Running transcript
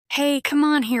Hey, come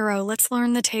on, hero, let's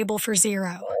learn the table for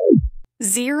 0.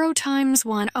 0 times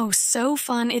 1, oh, so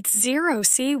fun, it's 0,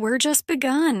 see, we're just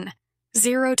begun.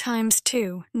 0 times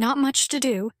 2, not much to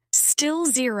do, still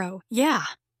 0, yeah.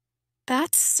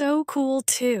 That's so cool,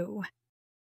 too.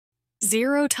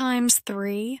 0 times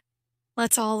 3,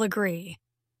 let's all agree,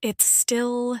 it's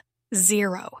still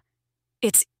 0.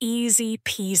 It's easy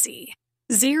peasy.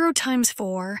 0 times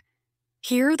 4,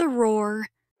 hear the roar.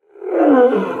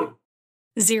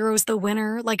 0's the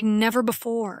winner like never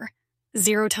before.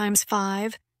 0 times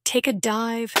 5, take a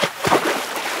dive.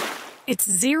 It's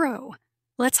 0.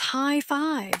 Let's high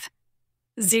five.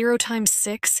 0 times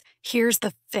 6, here's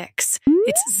the fix.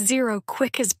 It's 0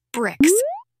 quick as bricks.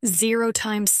 0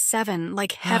 times 7,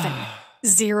 like heaven.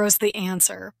 0's the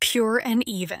answer, pure and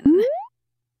even.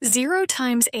 0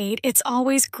 times 8, it's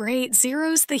always great.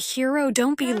 0's the hero,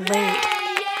 don't be late.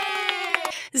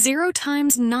 0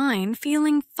 times 9,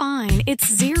 feeling fine.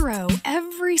 It's 0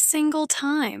 every single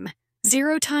time.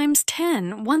 0 times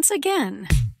 10, once again.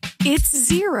 It's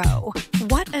 0.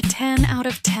 What a 10 out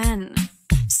of 10.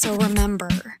 So remember,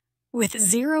 with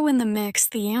 0 in the mix,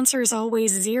 the answer's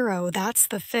always 0. That's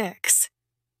the fix.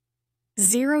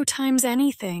 0 times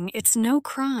anything, it's no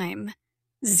crime.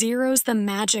 0's the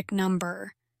magic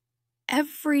number.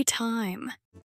 Every time.